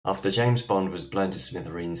After James Bond was blown to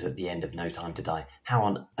smithereens at the end of No Time to Die, how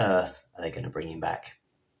on earth are they going to bring him back?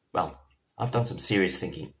 Well, I've done some serious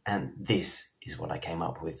thinking, and this is what I came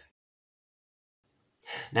up with.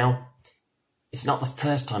 Now, it's not the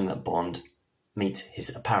first time that Bond meets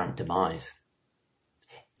his apparent demise.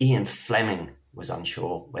 Ian Fleming was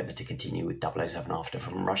unsure whether to continue with 007 after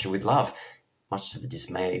From Russia with Love. Much to the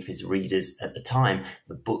dismay of his readers at the time,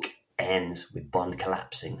 the book ends with Bond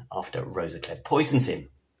collapsing after Rosa Klebb poisons him.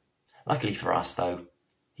 Luckily for us, though,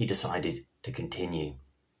 he decided to continue.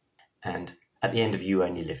 And at the end of You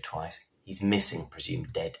Only Live Twice, he's missing,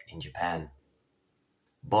 presumed dead in Japan.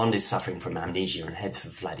 Bond is suffering from amnesia and heads for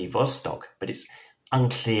Vladivostok, but it's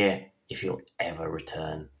unclear if he'll ever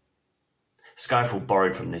return. Skyfall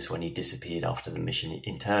borrowed from this when he disappeared after the mission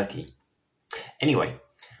in Turkey. Anyway,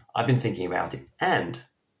 I've been thinking about it, and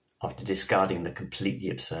after discarding the completely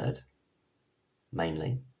absurd,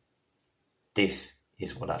 mainly, this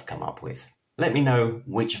is what I've come up with. Let me know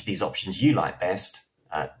which of these options you like best.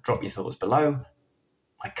 Drop your thoughts below.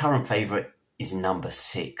 My current favourite is number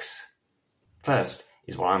 6. First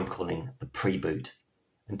is what I'm calling the Preboot.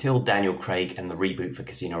 Until Daniel Craig and the reboot for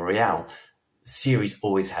Casino Royale, the series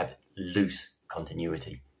always had loose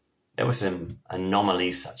continuity. There were some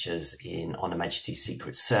anomalies, such as in On Her Majesty's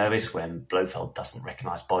Secret Service, when Blofeld doesn't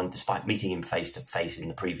recognise Bond despite meeting him face to face in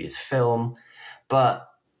the previous film, but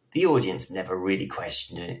the audience never really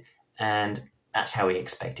questioned it, and that's how we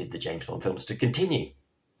expected the James Bond films to continue,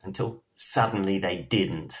 until suddenly they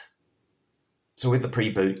didn't. So with the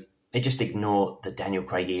Preboot, they just ignore the Daniel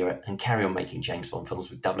Craig era and carry on making James Bond films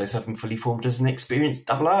with 007 fully formed as an experienced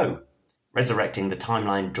 00, resurrecting the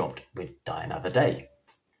timeline dropped with Die Another Day.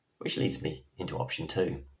 Which leads me into option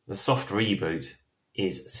 2. The Soft Reboot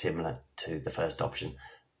is similar to the first option.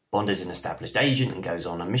 Bond is an established agent and goes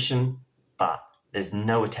on a mission, but there's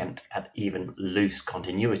no attempt at even loose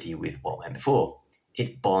continuity with what went before.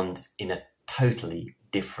 It's Bond in a totally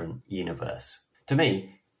different universe. To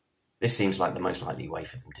me, this seems like the most likely way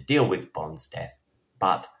for them to deal with Bond's death,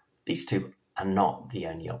 but these two are not the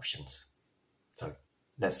only options. So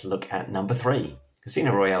let's look at number 3.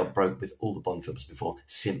 Casino Royale broke with all the Bond films before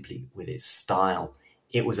simply with its style.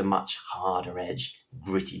 It was a much harder-edged,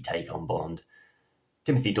 gritty take on Bond.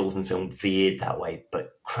 Timothy Dalton's film veered that way,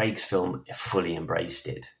 but Craig's film fully embraced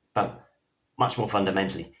it. But much more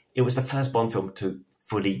fundamentally, it was the first Bond film to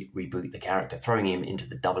fully reboot the character, throwing him into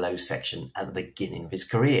the 00 section at the beginning of his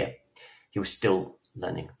career. He was still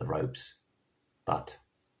learning the ropes. But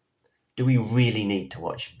do we really need to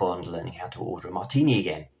watch Bond learning how to order a martini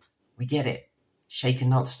again? We get it. Shaken,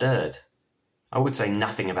 not stirred. I would say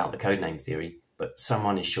nothing about the Codename Theory, but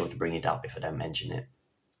someone is sure to bring it up if I don't mention it.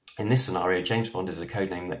 In this scenario, James Bond is a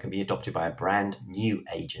codename that can be adopted by a brand new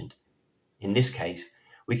agent. In this case,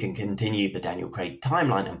 we can continue the Daniel Craig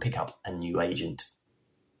timeline and pick up a new agent,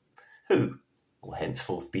 who will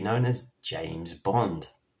henceforth be known as James Bond.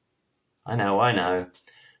 I know.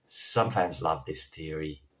 Some fans love this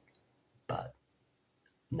theory, but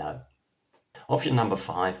no. Option number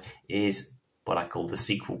 5 is what I call the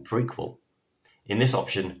sequel prequel. In this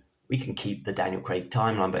option, we can keep the Daniel Craig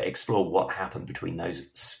timeline but explore what happened between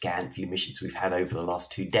those scant few missions we've had over the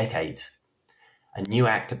last 2 decades. A new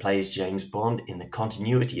actor plays James Bond in the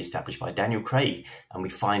continuity established by Daniel Craig, and we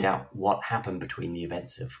find out what happened between the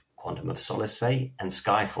events of Quantum of Solace, say, and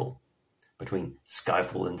Skyfall. Between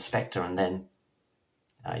Skyfall and Spectre, and then...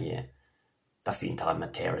 that's the entire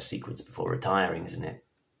Matera sequence before retiring, isn't it?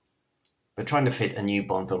 But trying to fit a new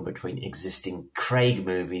Bond film between existing Craig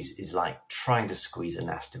movies is like trying to squeeze an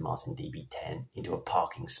Aston Martin DB10 into a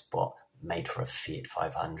parking spot made for a Fiat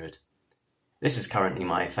 500. This is currently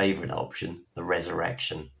my favourite option, the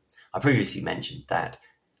resurrection. I previously mentioned that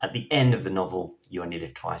at the end of the novel You Only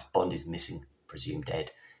Live Twice, Bond is missing, presumed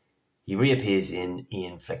dead. He reappears in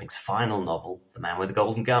Ian Fleming's final novel, The Man with the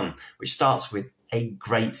Golden Gun, which starts with a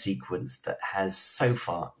great sequence that has so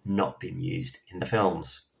far not been used in the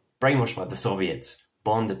films. Brainwashed by the Soviets,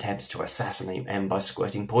 Bond attempts to assassinate M by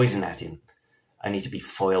squirting poison at him, only to be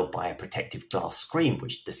foiled by a protective glass screen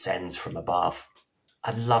which descends from above.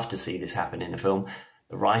 I'd love to see this happen in a film.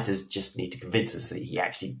 The writers just need to convince us that he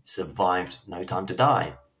actually survived No Time to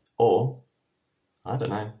Die. Or, I don't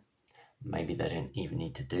know, maybe they don't even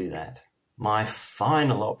need to do that. My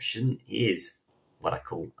final option is what I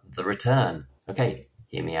call the return. Okay,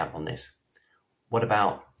 hear me out on this. What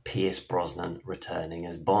about Pierce Brosnan returning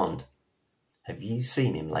as Bond? Have you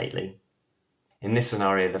seen him lately? In this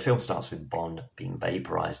scenario, the film starts with Bond being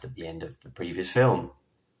vaporised at the end of the previous film.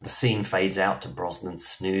 The scene fades out to Brosnan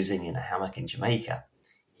snoozing in a hammock in Jamaica.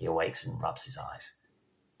 He awakes and rubs his eyes.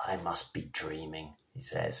 "I must be dreaming," he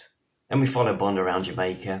says. And we follow Bond around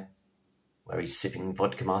Jamaica, where he's sipping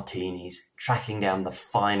vodka martinis, tracking down the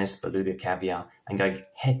finest beluga caviar, and going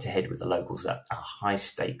head-to-head with the locals at a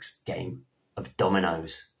high-stakes game of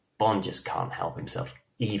dominoes. Bond just can't help himself,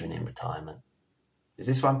 even in retirement. Is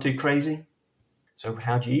this one too crazy? So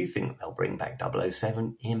how do you think they'll bring back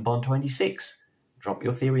 007 in Bond 26? Drop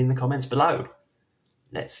your theory in the comments below.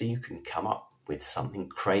 Let's see who can come up with something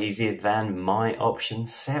crazier than my option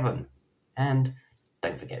 7. And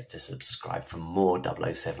don't forget to subscribe for more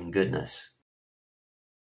 007 goodness.